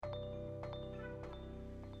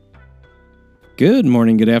Good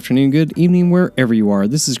morning, good afternoon, good evening, wherever you are.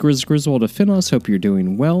 This is Griswold of FINOS. Hope you're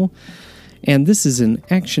doing well. And this is an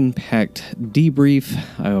action-packed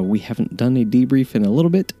debrief. We haven't done a debrief in a little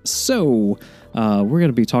bit, so we're going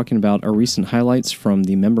to be talking about our recent highlights from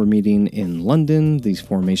the member meeting in London, the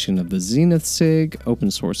formation of the Zenith SIG, Open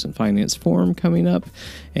Source and Finance Forum coming up,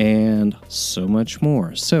 and so much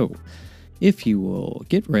more. So, if you will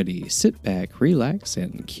get ready, sit back, relax,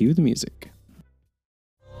 and cue the music.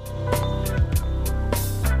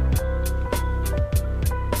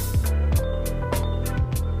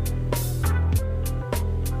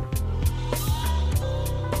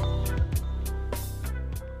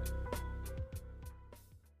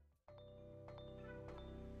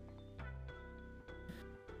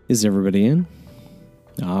 Is everybody in?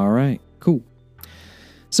 All right, cool.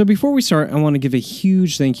 So before we start, I want to give a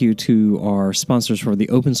huge thank you to our sponsors for the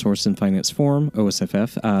Open Source and Finance Forum,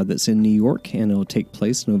 OSFF, that's in New York, and it'll take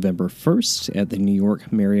place November 1st at the New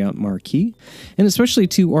York Marriott Marquis, and especially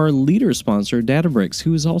to our leader sponsor, Databricks,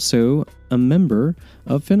 who is also a member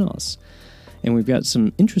of FINOS. And we've got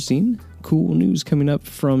some interesting, cool news coming up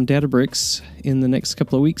from Databricks in the next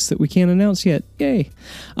couple of weeks that we can't announce yet. Yay!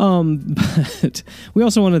 But we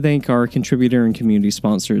also want to thank our contributor and community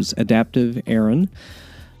sponsors, Adaptive Aaron,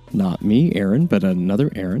 not me, Aaron, but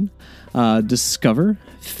another Aaron, Discover,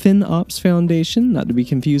 FinOps Foundation, not to be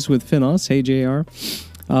confused with FINOS, hey JR,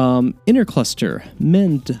 Intercluster,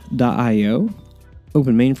 Mend.io,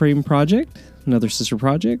 Open Mainframe Project, another sister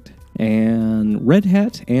project, and Red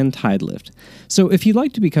Hat and Tidelift. So if you'd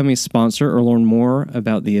like to become a sponsor or learn more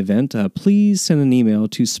about the event, please send an email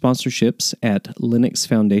to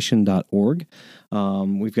sponsorships@linuxfoundation.org.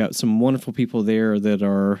 We've got some wonderful people there that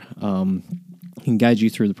are can guide you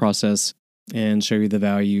through the process and show you the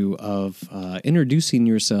value of introducing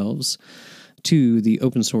yourselves to the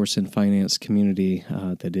open source and finance community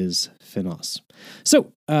that is FINOS.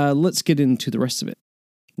 So let's get into the rest of it.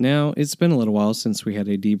 Now, it's been a little while since we had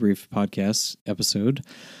a debrief podcast episode,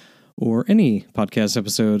 or any podcast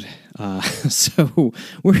episode, so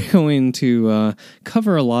we're going to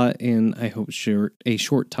cover a lot in, I hope, a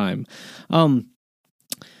short time. One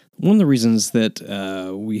of the reasons that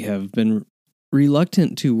we have been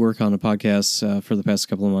reluctant to work on a podcast for the past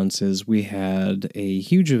couple of months is we had a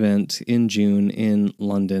huge event in June in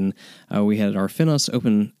London. We had our FINOS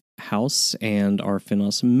Open House and our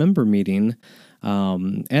FINOS member meeting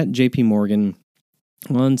at JP Morgan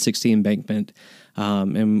on 60 Embankment,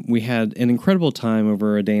 and we had an incredible time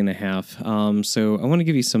over a day and a half. So I want to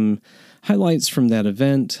give you some highlights from that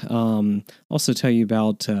event. Also tell you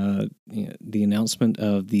about the announcement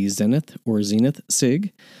of the Zenith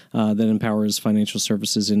SIG that empowers financial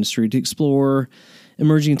services industry to explore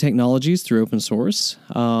emerging technologies through open source.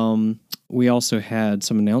 We also had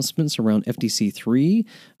some announcements around FDC3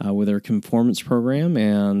 with our conformance program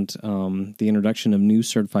and the introduction of new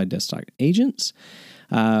certified desktop agents.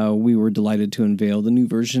 We were delighted to unveil the new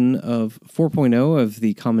version of 4.0 of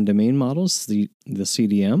the common domain models, the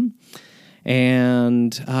CDM.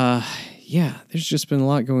 And there's just been a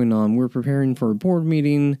lot going on. We're preparing for a board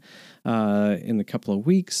meeting in a couple of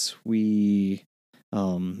weeks. We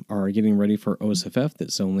are getting ready for OSFF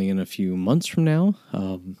that's only in a few months from now.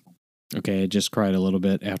 Okay, I just cried a little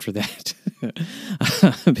bit after that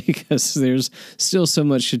because there's still so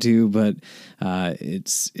much to do, but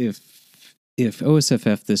it's if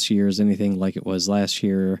OSFF this year is anything like it was last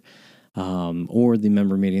year, or the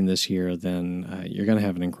member meeting this year, then you're going to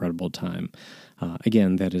have an incredible time.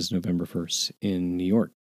 Again, that is November 1st in New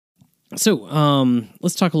York. So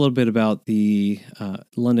let's talk a little bit about the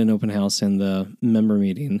London Open House and the member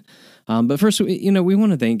meeting. But first, we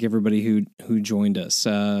want to thank everybody who joined us.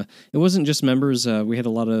 It wasn't just members. We had a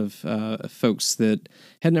lot of folks that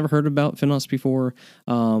had never heard about FINOS before.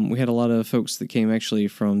 We had a lot of folks that came actually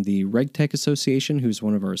from the RegTech Association, who's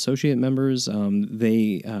one of our associate members.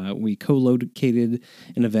 We co-located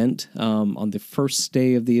an event on the first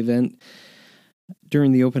day of the event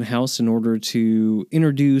during the open house in order to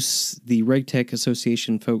introduce the RegTech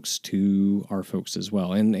Association folks to our folks as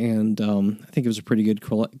well. And I think it was a pretty good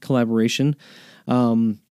collaboration.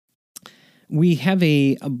 We have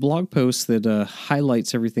a blog post that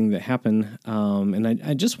highlights everything that happened. And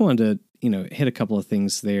I just wanted to, hit a couple of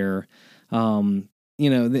things there. The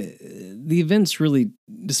events really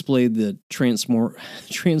displayed the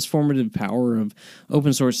transformative power of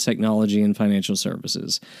open source technology and financial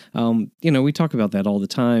services. We talk about that all the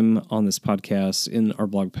time on this podcast, in our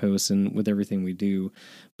blog posts, and with everything we do.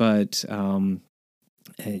 But,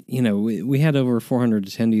 we had over 400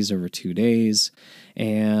 attendees over 2 days,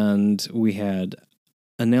 and we had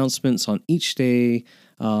announcements on each day.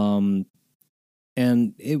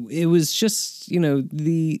 and it was just,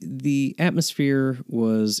 the atmosphere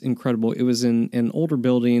was incredible. It was in an older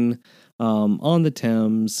building on the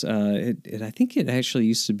Thames. I think it actually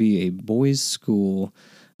used to be a boys' school,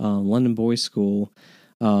 London Boys' School.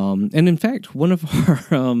 And in fact, one of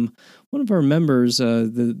our members,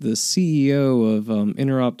 the CEO of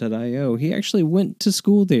Interop.io, he actually went to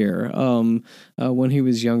school there when he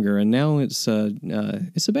was younger, and now it's a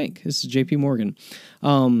bank. It's J.P. Morgan.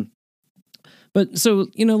 But so,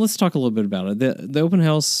 let's talk a little bit about it. The open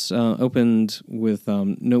house opened with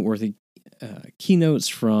noteworthy keynotes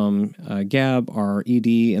from Gab, our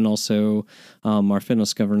ED, and also our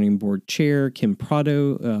FINOS governing board chair, Kim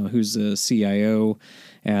Prado, who's the CIO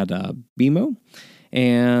at BMO.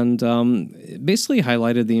 And basically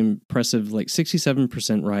highlighted the impressive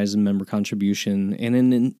 67% rise in member contribution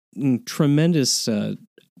and an tremendous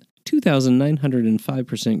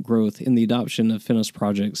 2,905% growth in the adoption of FINOS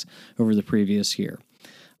projects over the previous year.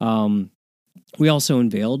 We also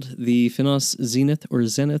unveiled the FINOS Zenith, or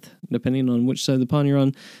Zenith, depending on which side of the pond you're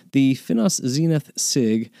on, the FINOS Zenith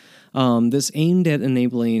SIG that's aimed at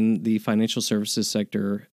enabling the financial services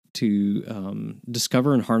sector to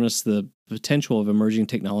discover and harness the potential of emerging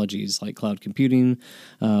technologies like cloud computing,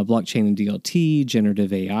 blockchain and DLT,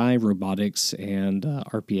 generative AI, robotics, and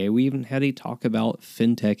RPA. We even had a talk about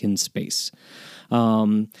fintech in space.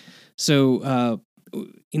 We've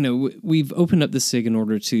opened up the SIG in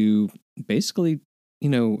order to basically,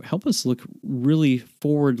 help us look really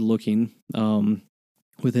forward-looking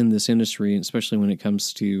within this industry, especially when it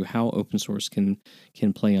comes to how open source can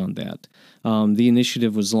play on that. The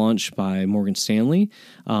initiative was launched by Morgan Stanley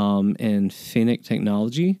and Phoenix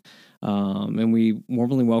Technology, and we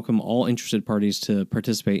warmly welcome all interested parties to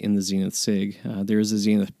participate in the Zenith SIG. There is a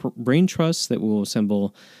Zenith Brain Trust that will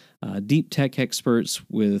assemble deep tech experts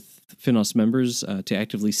with FINOS members to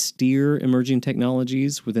actively steer emerging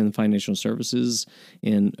technologies within financial services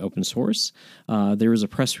in open source. There is a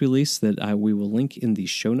press release that we will link in the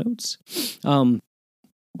show notes. And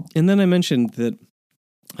then I mentioned that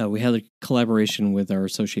we had a collaboration with our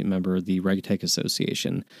associate member, the RegTech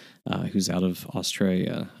Association, who's out of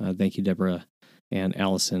Australia. Thank you, Deborah and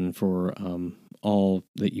Allison, for all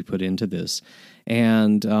that you put into this.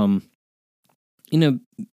 And,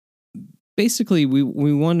 basically,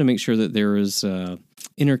 we wanted to make sure that there is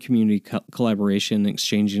inter-community collaboration,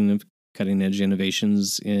 exchanging of cutting-edge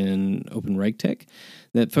innovations in Open RegTech.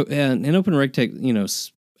 And Open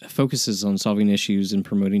RegTech, focuses on solving issues and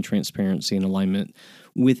promoting transparency and alignment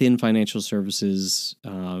within financial services,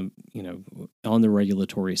 on the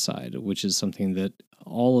regulatory side, which is something that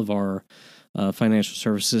all of our financial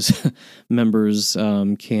services members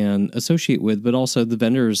can associate with, but also the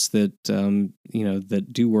vendors that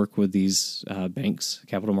that do work with these banks,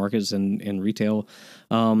 capital markets, and retail.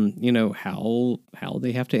 How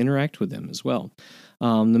they have to interact with them as well.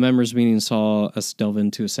 The members meeting saw us delve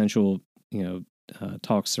into essential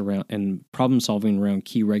talks around and problem solving around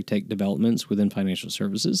key RegTech developments within financial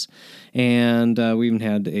services, and we even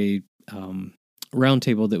had a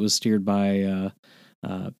roundtable that was steered by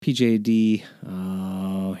PJD,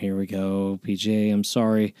 here we go, PJ, I'm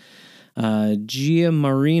sorry, Gia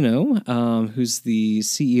Marino, who's the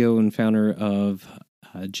CEO and founder of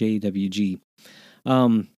JWG.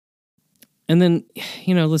 And then,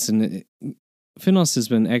 listen, FINOS has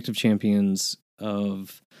been active champions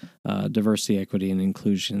of diversity, equity, and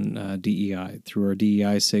inclusion, DEI, through our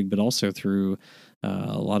DEI SIG, but also through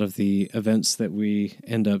a lot of the events that we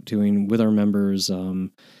end up doing with our members,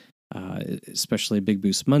 especially Big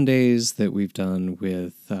Boost Mondays that we've done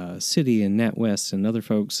with Citi and NatWest and other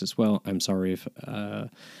folks as well. I'm sorry if...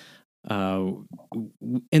 and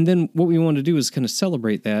then what we want to do is kind of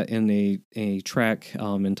celebrate that in a track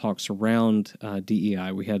and talks around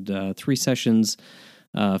DEI. We had 3 sessions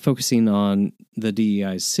focusing on the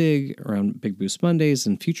DEI SIG around Big Boost Mondays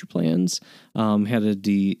and future plans. Had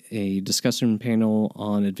a discussion panel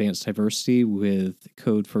on advanced diversity with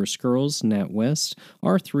Code First Girls, NatWest,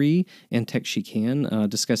 R3, and Tech She Can,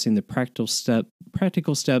 discussing the practical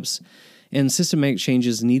steps and systematic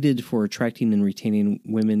changes needed for attracting and retaining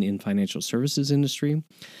women in financial services industry.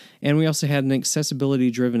 And we also had an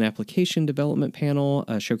accessibility-driven application development panel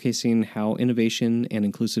showcasing how innovation and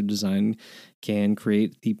inclusive design can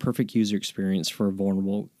create the perfect user experience for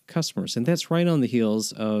vulnerable customers. And that's right on the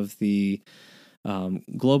heels of the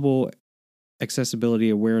Global Accessibility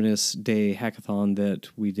Awareness Day hackathon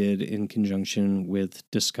that we did in conjunction with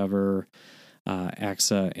Discover,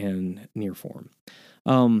 AXA, and Nearform.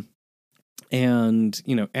 And,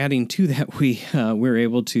 adding to that, we're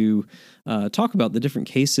able to talk about the different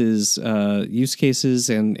cases, use cases,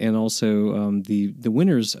 and also the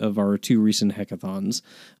winners of our 2 recent hackathons.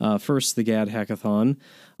 First, the GAD hackathon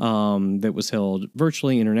that was held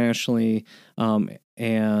virtually internationally,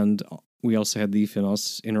 and we also had the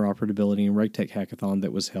FINOS Interoperability and RegTech Hackathon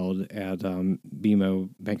that was held at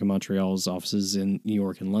BMO, Bank of Montreal's offices in New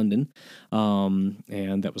York and London.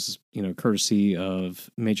 And that was, courtesy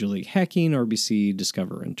of Major League Hacking, RBC,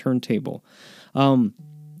 Discover, and Turntable.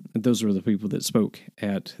 Those were the people that spoke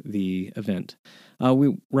at the event.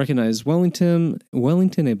 We recognize Wellington,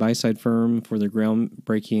 a buy-side firm, for their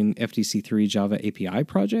groundbreaking FTC3 Java API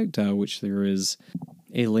project, which there is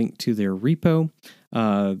a link to their repo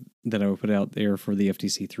that I will put out there for the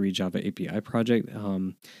FTC3 Java API project.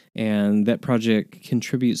 And that project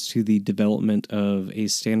contributes to the development of a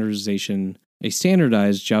standardized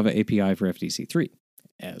Java API for FTC3,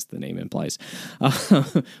 as the name implies.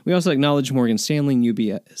 We also acknowledge Morgan Stanley and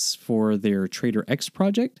UBS for their Trader X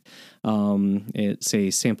project. It's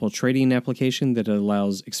a sample trading application that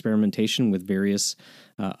allows experimentation with various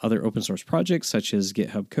other open source projects, such as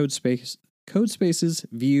GitHub Codespaces,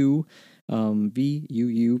 Vue,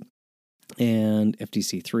 VUU, and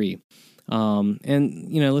FTC3.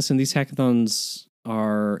 Listen, these hackathons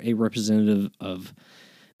are a representative of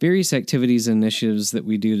various activities and initiatives that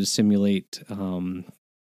we do to simulate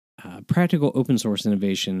practical open source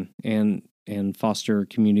innovation and foster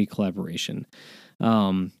community collaboration.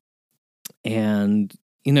 For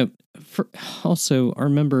also our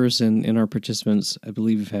members and our participants, I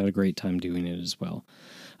believe, have had a great time doing it as well.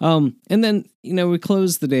 And then, we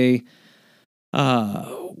close the day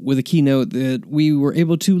with a keynote that we were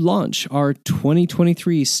able to launch our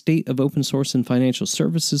 2023 State of Open Source and Financial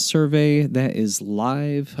Services Survey. That is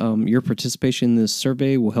live. Your participation in this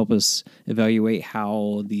survey will help us evaluate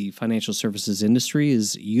how the financial services industry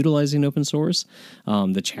is utilizing open source,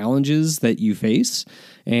 the challenges that you face,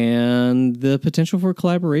 and the potential for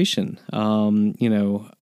collaboration.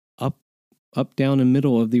 Up, down, and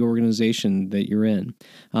middle of the organization that you're in.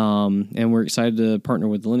 And we're excited to partner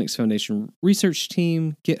with the Linux Foundation research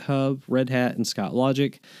team, GitHub, Red Hat, and Scott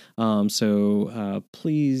Logic. So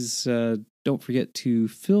please don't forget to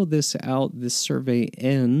fill this out. This survey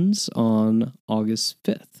ends on August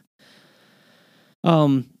 5th.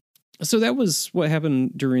 So that was what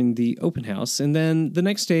happened during the open house. And then the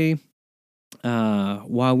next day,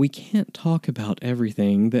 while we can't talk about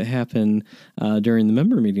everything that happened during the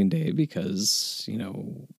member meeting day, because,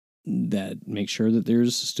 that makes sure that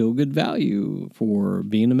there's still good value for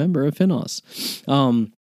being a member of FINOS.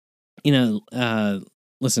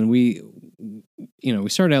 Listen, we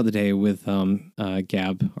started out the day with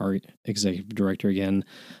Gab, our executive director again,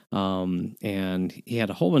 and he had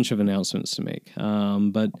a whole bunch of announcements to make.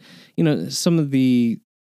 But some of the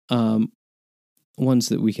ones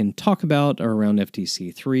that we can talk about are around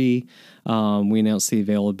FTC3. We announced the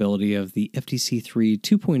availability of the FTC3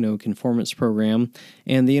 2.0 conformance program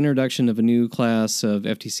and the introduction of a new class of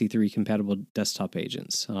FTC3 compatible desktop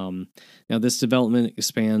agents. Now, this development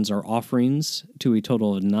expands our offerings to a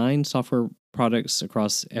total of 9 software products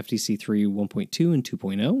across FTC3 1.2 and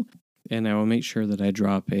 2.0. And I will make sure that I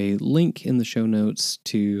drop a link in the show notes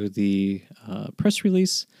to the press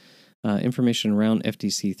release, information around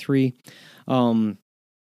FTC3.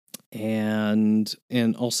 And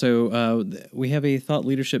also we have a thought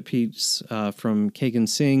leadership piece from Kagan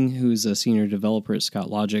Singh, who's a senior developer at Scott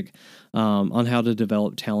Logic, on how to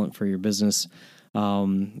develop talent for your business,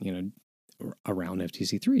 around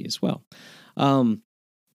FTC3 as well. And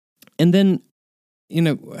then,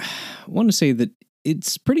 I want to say that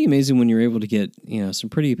it's pretty amazing when you're able to get, some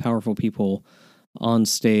pretty powerful people on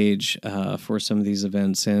stage for some of these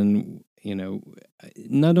events. And,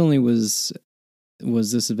 not only was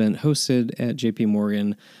this event hosted at JP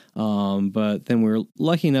Morgan, but then we were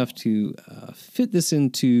lucky enough to fit this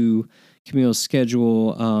into Camille's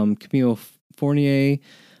schedule. Camille Fournier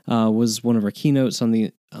was one of our keynotes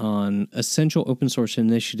on essential open source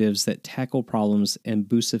initiatives that tackle problems and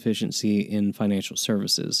boost efficiency in financial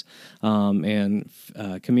services. And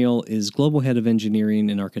Camille is Global Head of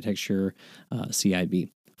Engineering and Architecture,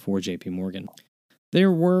 CIB, for JP Morgan.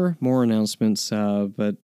 There were more announcements,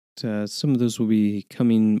 but some of those will be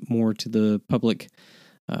coming more to the public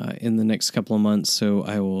in the next couple of months, so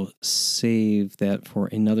I will save that for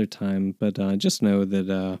another time. But just know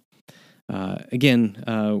that,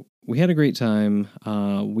 again, we had a great time.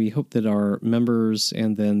 We hope that our members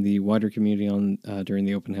and then the wider community during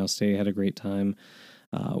the open house day had a great time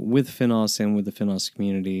with FINOS and with the FINOS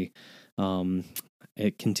community.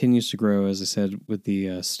 it continues to grow, as I said, with the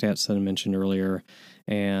stats that I mentioned earlier.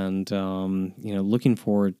 And, looking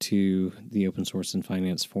forward to the Open Source and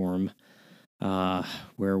Finance Forum,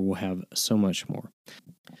 where we'll have so much more.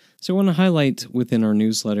 So I want to highlight within our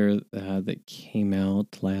newsletter that came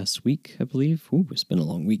out last week, I believe. Ooh, it's been a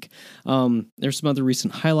long week. There's some other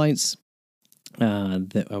recent highlights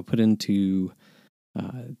that I'll put into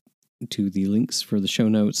to the links for the show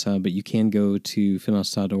notes, but you can go to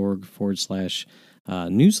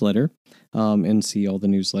finos.org/newsletter and see all the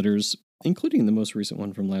newsletters, including the most recent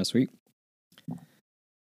one from last week.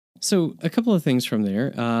 So a couple of things from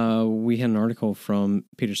there. We had an article from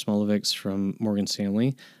Peter Smolovics from Morgan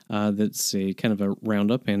Stanley that's a kind of a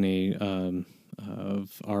roundup and a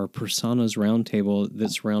of our personas roundtable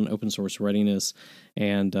that's around open source readiness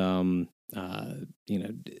and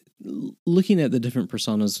looking at the different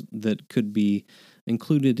personas that could be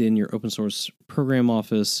included in your open source program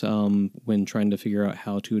office when trying to figure out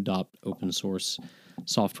how to adopt open source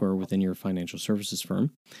software within your financial services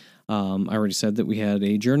firm. I already said that we had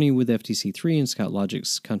a journey with FTC3 and Scott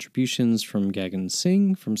Logic's contributions from Gagan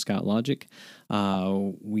Singh from Scott Logic.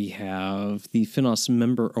 We have the FINOS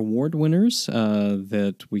Member Award winners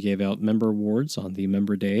that we gave out member awards on the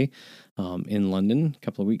Member Day in London a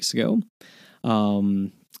couple of weeks ago.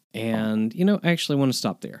 I actually want to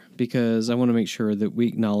stop there because I want to make sure that we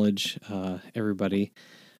acknowledge everybody.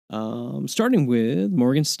 Starting with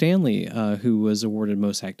Morgan Stanley, who was awarded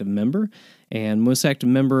Most Active Member. And Most Active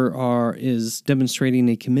Member is demonstrating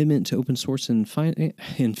a commitment to open source in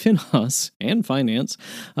FINOS and finance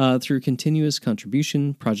through continuous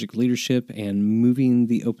contribution, project leadership, and moving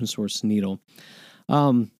the open source needle.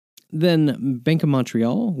 Then Bank of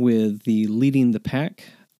Montreal with the Leading the Pack,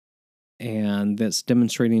 and that's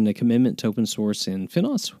demonstrating a commitment to open source in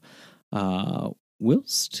FINOS.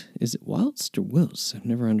 Whilst? Is it whilst or whilst? I've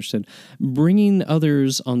never understood. Bringing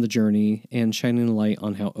others on the journey and shining a light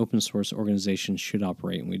on how open source organizations should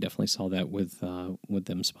operate. And we definitely saw that with them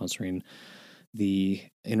sponsoring the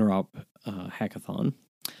Interop hackathon.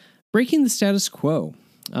 Breaking the status quo.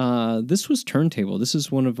 This was Turntable. This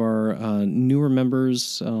is one of our newer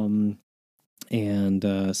members, and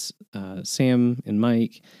Sam and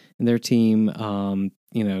Mike and their team, have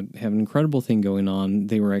an incredible thing going on.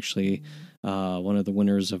 They were actually one of the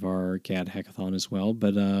winners of our GAD hackathon as well.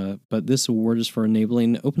 But this award is for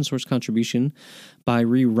enabling open source contribution by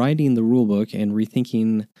rewriting the rulebook and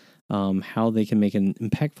rethinking how they can make an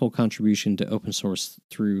impactful contribution to open source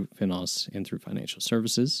through FINOS and through financial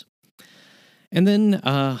services. And then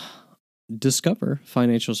Discover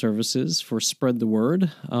Financial Services for Spread the Word.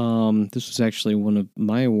 This was actually one of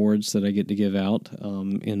my awards that I get to give out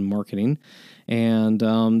in marketing. And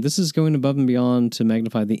this is going above and beyond to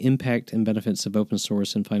magnify the impact and benefits of open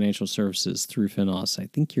source and financial services through FINOS. I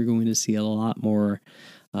think you're going to see a lot more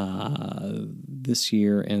this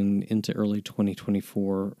year and into early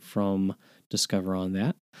 2024 from Discover on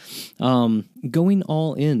that. Going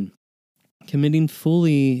all in. Committing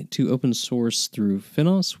fully to open source through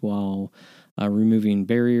FINOS while removing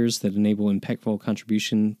barriers that enable impactful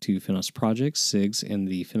contribution to FINOS projects, SIGs, and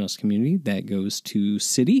the FINOS community. That goes to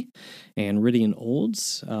City and Ridian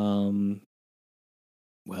Olds.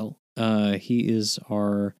 He is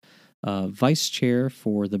our vice chair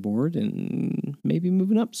for the board and maybe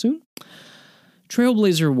moving up soon.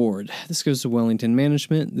 Trailblazer Award. This goes to Wellington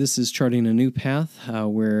Management. This is charting a new path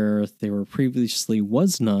where there previously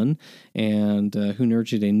was none, and who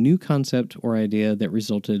nurtured a new concept or idea that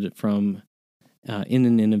resulted from in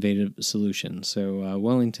an innovative solution. So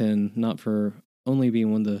Wellington, not for only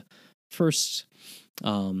being one of the first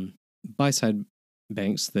buy-side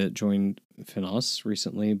banks that joined FINOS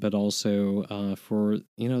recently, but also for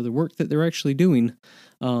the work that they're actually doing,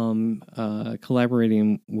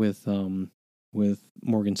 collaborating with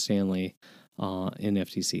Morgan Stanley in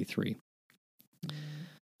FTC3.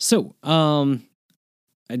 So I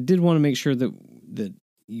did want to make sure that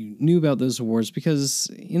you knew about those awards because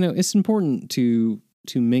it's important to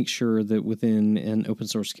make sure that within an open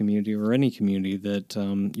source community or any community that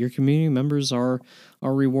your community members are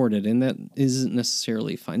rewarded, and that isn't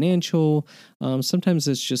necessarily financial. Sometimes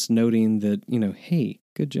it's just noting that hey,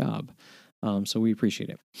 good job. So we appreciate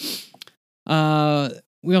it.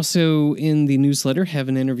 We also, in the newsletter, have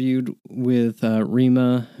an interview with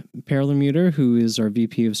Rima Perlemuter, who is our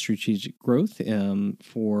VP of Strategic Growth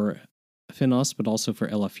for FINOS, but also for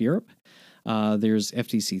LF Europe. There's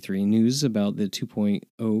FTC3 news about the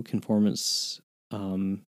 2.0 conformance,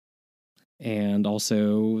 and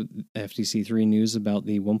also FTC3 news about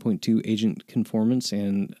the 1.2 agent conformance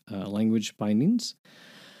and language bindings.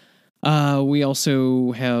 We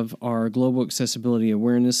also have our Global Accessibility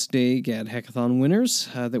Awareness Day GAD Hackathon winners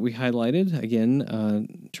that we highlighted.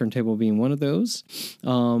 Again, Turntable being one of those.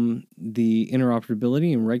 The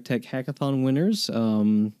Interoperability and RegTech Hackathon winners.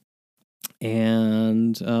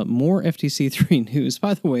 And more FTC3 news.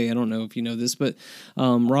 By the way, I don't know if you know this, but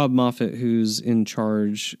Rob Moffat, who's in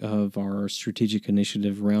charge of our strategic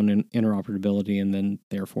initiative around interoperability and then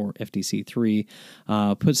therefore FTC3,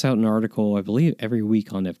 puts out an article, I believe, every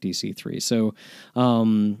week on FTC3.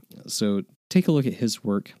 So take a look at his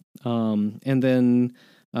work. And then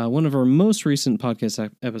one of our most recent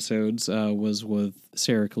podcast episodes was with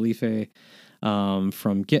Sarah Khalife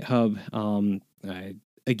from GitHub. I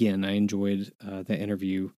enjoyed that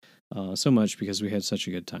interview so much because we had such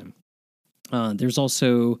a good time. There's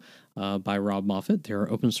also, by Rob Moffat, there are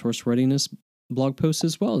open source readiness blog posts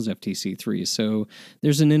as well as FTC3. So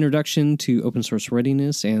there's an introduction to open source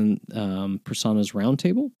readiness and Personas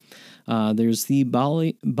Roundtable. There's the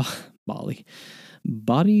Body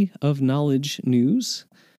of Knowledge News.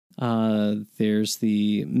 There's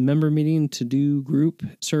the member meeting to-do group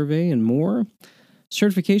survey and more.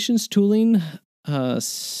 Certifications, tooling,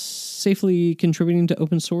 safely contributing to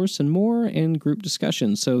open source and more, and group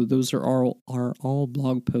discussions. So those are all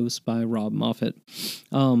blog posts by Rob Moffat.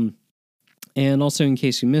 And also, in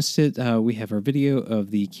case you missed it, we have our video of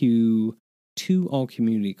the Q2 All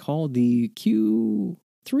Community Call. The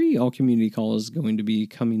Q3 All Community Call is going to be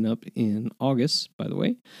coming up in August, by the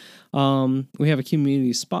way. We have a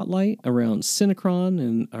community spotlight around Synchron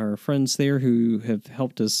and our friends there who have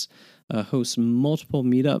helped us host multiple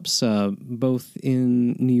meetups, both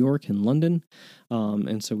in New York and London.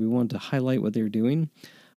 And so we wanted to highlight what they're doing.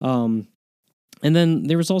 And then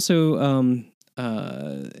there was also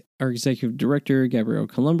our executive director, Gabrielle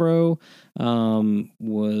Columbro,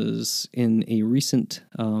 was in a recent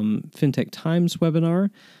FinTech Times webinar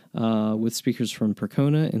with speakers from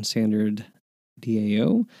Percona and Standard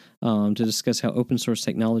DAO to discuss how open source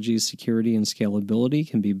technologies, security, and scalability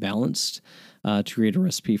can be balanced to create a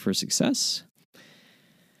recipe for success.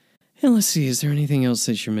 And let's see, is there anything else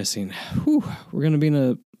that you're missing? We're going to be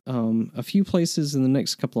in a few places in the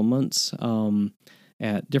next couple of months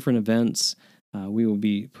at different events. We will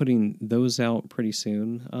be putting those out pretty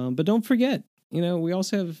soon. But don't forget, we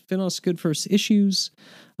also have FINOS Good First Issues.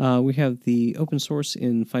 We have the Open Source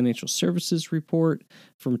in Financial Services report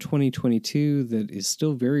from 2022 that is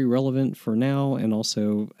still very relevant for now, and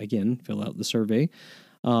also, again, fill out the survey.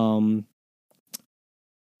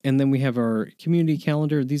 And then we have our community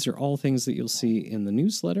calendar. These are all things that you'll see in the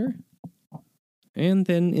newsletter. And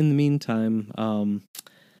then in the meantime,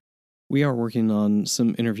 we are working on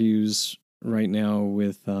some interviews right now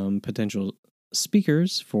with potential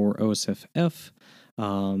speakers for OSFF,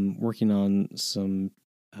 working on some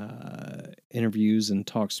interviews and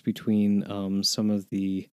talks between some of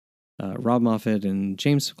the Rob Moffat and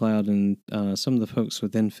James McLeod and some of the folks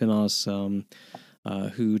within FINOS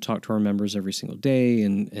who talk to our members every single day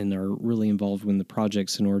and are really involved in the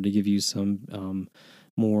projects in order to give you some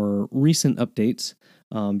more recent updates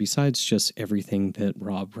besides just everything that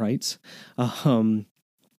Rob writes. So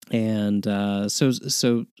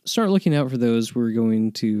start looking out for those. We're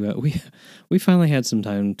going to we finally had some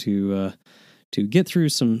time to get through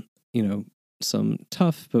some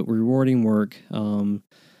tough but rewarding work.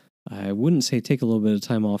 I wouldn't say take a little bit of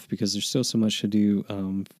time off because there's still so much to do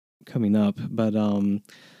coming up, but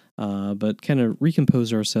kind of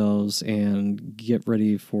recompose ourselves and get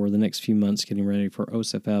ready for the next few months, getting ready for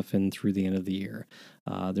OSFF and through the end of the year.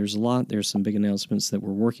 There's a lot. There's some big announcements that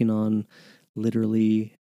we're working on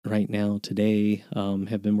literally right now today,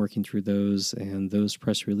 have been working through those, and those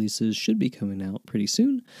press releases should be coming out pretty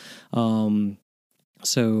soon.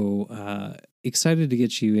 So excited to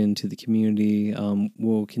get you into the community.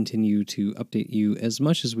 We'll continue to update you as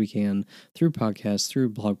much as we can through podcasts, through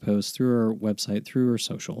blog posts, through our website, through our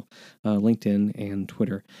social, LinkedIn and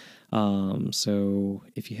Twitter. So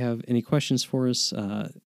if you have any questions for us,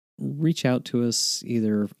 reach out to us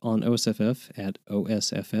either on OSFF at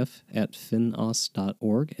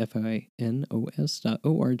finos.org,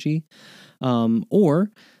 finos.org,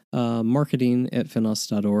 or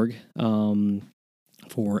marketing@finos.org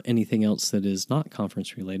for anything else that is not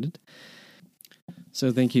conference related.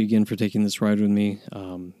 So thank you again for taking this ride with me.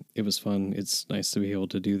 It was fun. It's nice to be able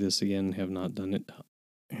to do this again. Have not done it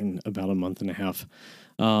in about a month and a half.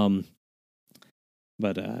 But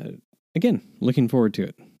again, looking forward to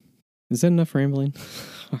it. Is that enough rambling?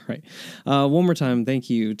 All right. One more time, thank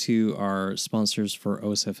you to our sponsors for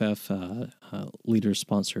OSFF,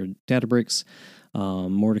 leader-sponsored Databricks.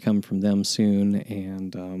 More to come from them soon.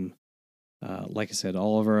 And Like I said,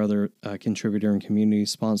 all of our other contributor and community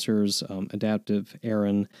sponsors, Adaptive,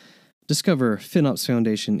 Aaron, Discover, FinOps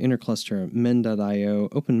Foundation, Intercluster, Men.io,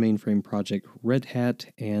 Open Mainframe Project, Red Hat,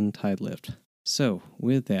 and Tidelift. So,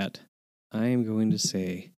 with that, I am going to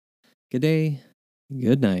say good day,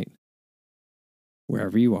 good night,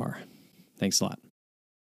 wherever you are. Thanks a lot.